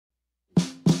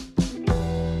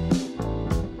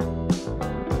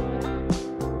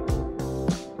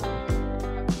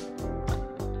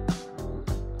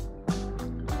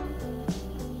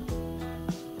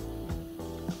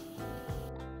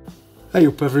Hey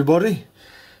up everybody,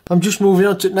 I'm just moving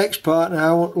on to the next part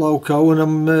now, Loco, and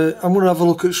I'm going to have a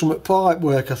look at some pipe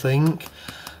work I think.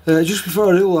 Just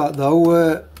before I do that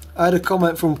though, I had a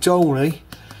comment from Tony,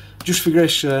 just forget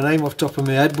his surname off the top of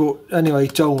my head, but anyway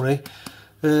Tony,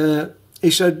 he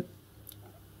said,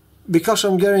 because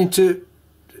I'm getting to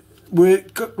where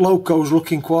Loco's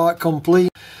looking quite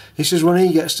complete, he says when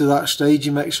he gets to that stage he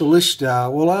makes a list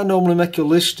out. Well, I normally make a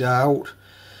list out,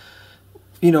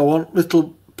 you know, on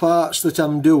little parts that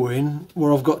I'm doing,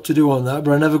 what I've got to do on that,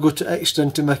 but I never go to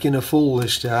extent to making a full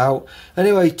list out.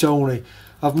 Anyway Tony,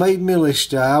 I've made my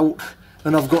list out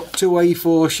and I've got 2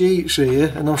 A4 sheets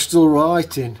here and I'm still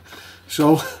writing,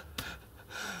 so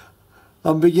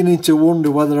I'm beginning to wonder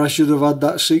whether I should have had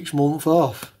that 6 month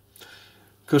off,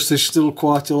 because there's still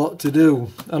quite a lot to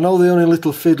do. I know they're only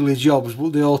little fiddly jobs,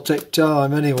 but they all take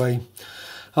time anyway.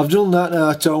 I've done that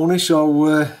now Tony,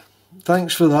 so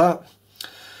thanks for that.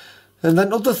 And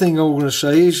then other thing I'm going to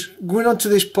say is, going on to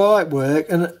this pipe work,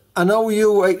 and I know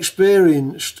you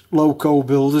experienced Loco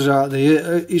builders out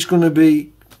there, it's going to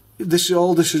be,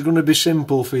 all this is going to be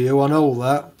simple for you, I know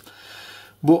that.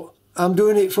 But I'm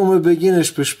doing it from a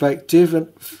beginner's perspective,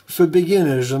 and for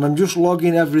beginners, and I'm just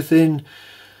logging everything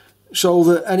so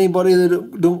that anybody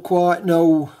that don't quite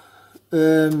know,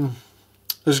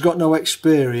 has got no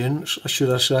experience, should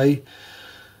I say,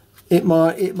 it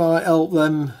might help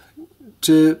them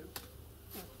to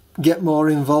get more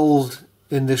involved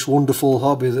in this wonderful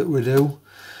hobby that we do.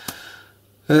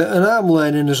 And I'm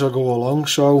learning as I go along,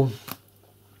 so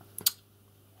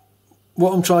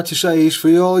what I'm trying to say is, for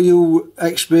all you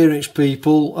experienced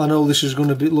people, I know this is going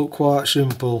to look quite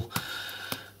simple.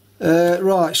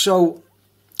 Right, so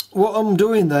what I'm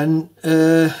doing then,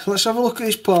 let's have a look at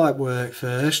this pipe work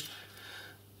first.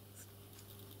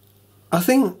 I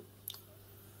think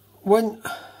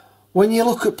when you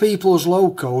look at people's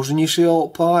Locos and you see all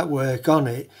pipe work on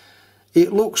it,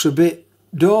 it looks a bit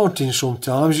daunting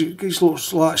sometimes. It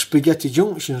looks like spaghetti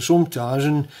junction sometimes,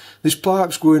 and there's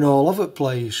pipes going all over the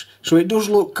place. So it does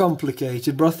look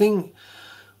complicated, but I think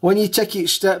when you take it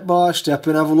step by step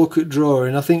and have a look at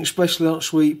drawing, I think especially on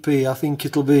Sweet Pea, I think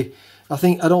it'll be, I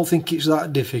don't think it's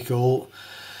that difficult.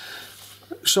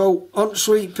 So on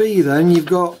Sweet Pea then,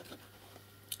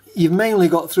 you've mainly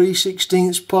got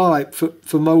 3/16 pipe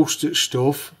for most of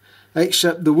stuff,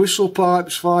 except the whistle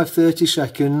pipe's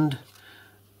 5/32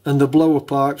 and the blower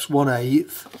pipe's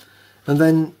 1/8, and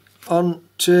then on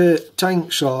to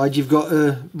tank side you've got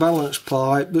a balance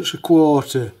pipe that's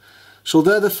 1/4. So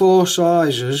they're the 4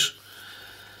 sizes.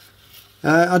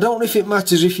 I don't know if it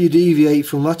matters if you deviate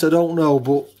from that, I don't know,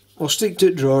 but I'll stick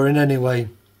to drawing anyway.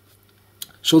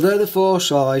 So they're the 4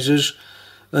 sizes,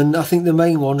 and I think the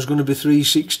main one's going to be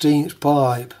 3/16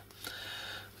 pipe.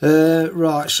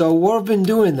 Right, so what I've been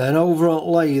doing then over on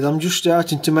lathe, I'm just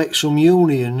starting to make some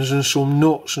unions and some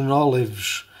nuts and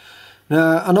olives.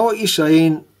 Now I know what you're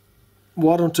saying,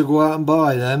 why don't I go out and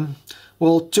buy them?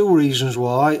 Well, 2 reasons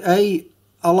why. A,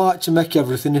 I like to make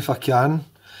everything if I can,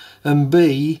 and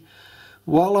B,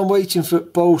 while I'm waiting for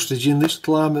postage in this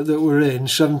climate that we're in,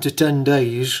 7 to 10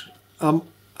 days,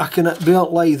 I can be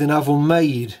on lathe and have them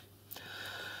made.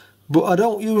 But I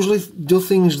don't usually do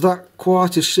things that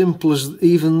quite as simple as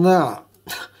even that.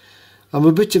 I'm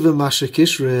a bit of a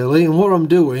masochist really, and what I'm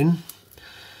doing,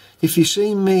 if you've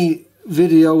seen me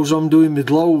videos I'm doing with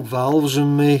load valves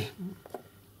and my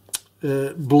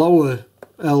blower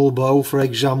elbow for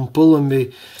example, and my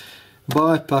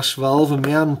bypass valve and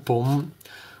my hand pump,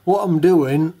 what I'm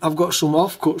doing, I've got some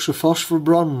offcuts of phosphor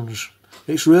bronze.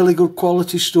 It's really good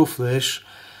quality stuff this,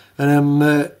 and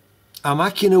I'm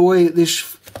hacking away at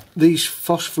these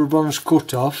phosphor bronze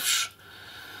cut-offs,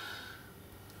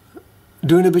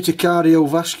 doing a bit of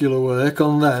cardiovascular work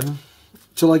on them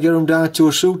till I get them down to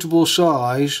a suitable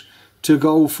size to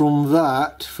go from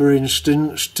that, for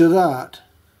instance, to that.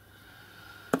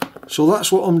 So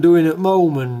that's what I'm doing at the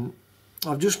moment.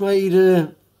 I've just made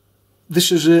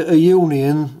this is a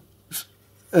union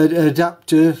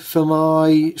adapter for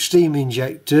my steam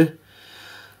injector.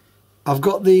 I've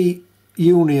got the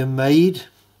union made,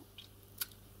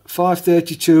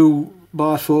 532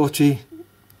 by 40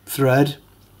 thread,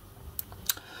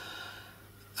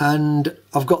 and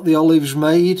I've got the olives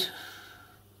made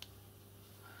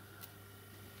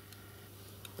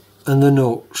and the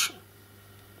nuts.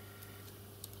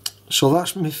 So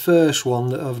that's my first one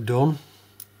that I've done.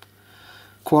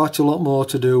 Quite a lot more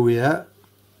to do yet.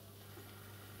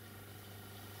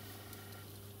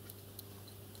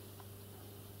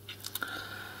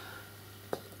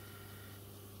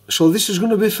 So this is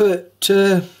going to be for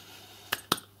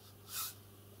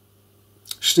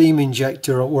steam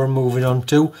injector what we're moving on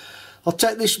to. I'll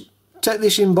take this take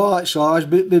this in bite size,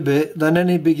 bit by bit, then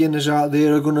any beginners out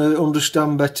there are going to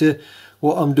understand better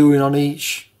what I'm doing on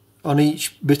each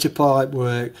bit of pipe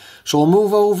work. So I'll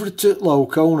move over to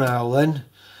Loco now then,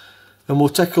 and we'll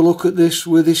take a look at this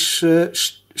with this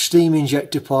steam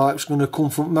injector pipe. It's going to come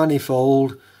from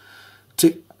manifold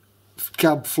to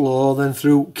cab floor, then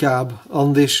through cab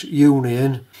on this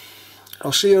union.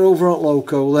 I'll see you over at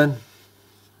Loco then.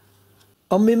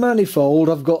 On my manifold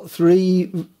I've got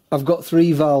three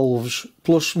valves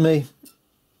plus my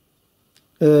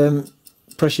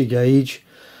pressure gauge.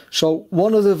 So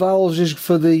one of the valves is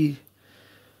for the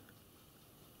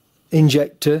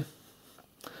injector,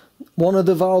 one of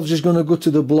the valves is going to go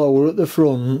to the blower at the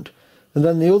front, and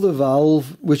then the other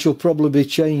valve, which will probably be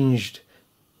changed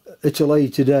at a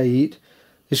later date,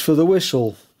 is for the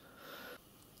whistle.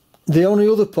 The only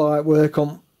other pipe work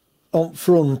on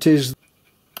front is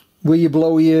where you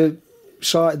blow your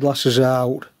sight glasses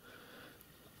out.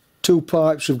 Two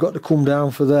pipes have got to come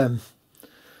down for them.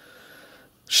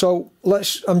 So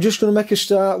I'm just going to make a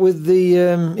start with the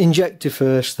injector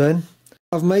first then.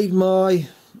 I've made my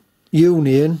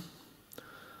union,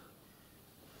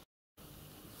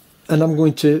 and I'm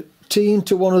going to tee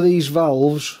into one of these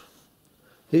valves.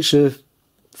 It's a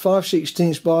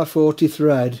 5/16 by 40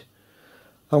 thread.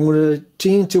 I'm going to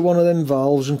tee into one of them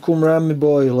valves and come around my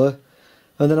boiler,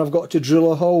 and then I've got to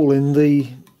drill a hole in the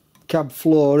cab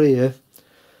floor here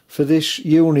for this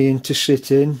union to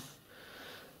sit in,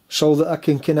 so that I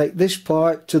can connect this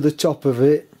pipe to the top of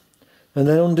it, and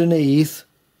then underneath,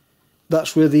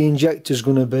 that's where the injector is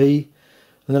going to be,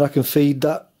 and then I can feed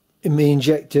that in my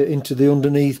injector into the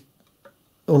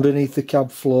underneath the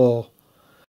cab floor.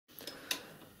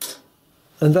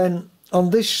 And then on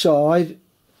this side,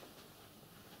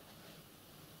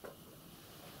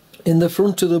 in the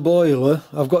front of the boiler,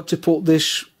 I've got to put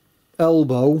this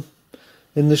elbow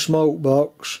in the smoke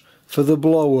box for the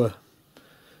blower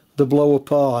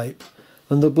pipe,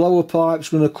 and the blower pipe's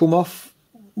going to come off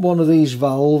one of these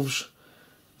valves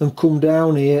and come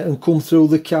down here and come through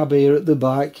the cab here at the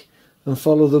back and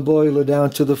follow the boiler down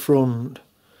to the front.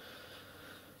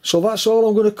 So that's all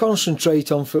I'm going to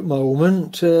concentrate on for the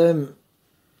moment.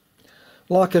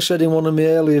 Like I said in one of my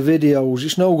earlier videos,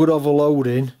 it's no good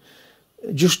overloading,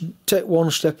 just take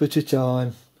one step at a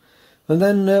time. And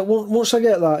then once I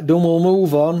get that done, we'll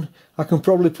move on. I can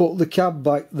probably put the cab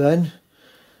back then,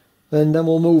 and then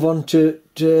we'll move on to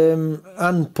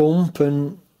hand pump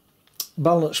and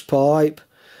balance pipe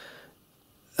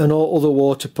and all other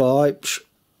water pipes,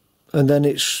 and then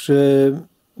there's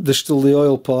still the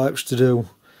oil pipes to do.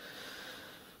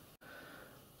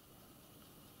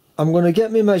 I'm going to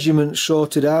get my measurements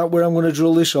sorted out where I'm going to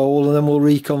drill this hole, and then we'll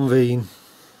reconvene.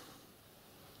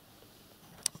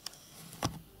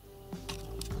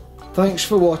 Thanks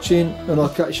for watching, and I'll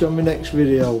catch you on my next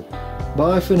video.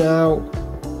 Bye for now.